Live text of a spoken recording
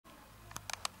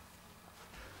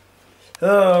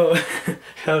Oh,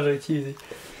 that was really cheesy.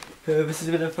 This has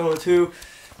been episode 2.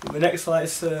 The next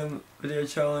lights video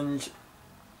challenge,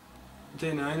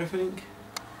 day 9 I think.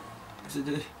 Is it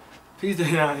day? Please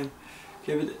day 9.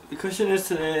 Okay, but the question is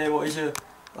today, what is your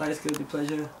lightest guilty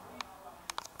pleasure?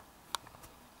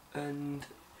 And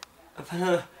I've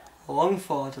had a long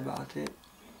thought about it.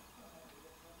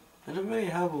 I don't really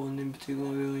have one in particular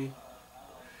really.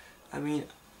 I mean,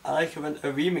 I like a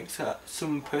remix that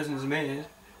some person's made.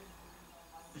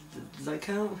 Does that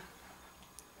count?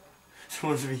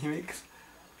 Someone's remix?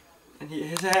 And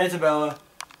his hair is Isabella.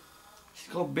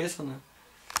 She's got bits on her.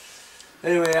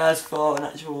 Anyway, as for an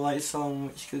actual light song,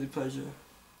 which guilty pleasure,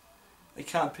 I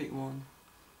can't pick one.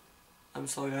 I'm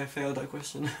sorry, I failed that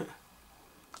question.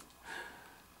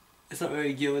 It's not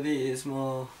very guilty, it's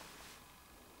more...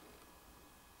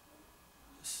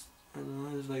 I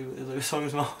don't know, it's like a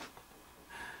song's more...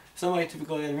 It's not my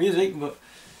typical music, but...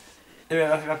 Anyway,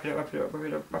 wrap it up.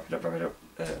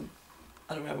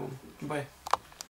 I don't have one. Bye.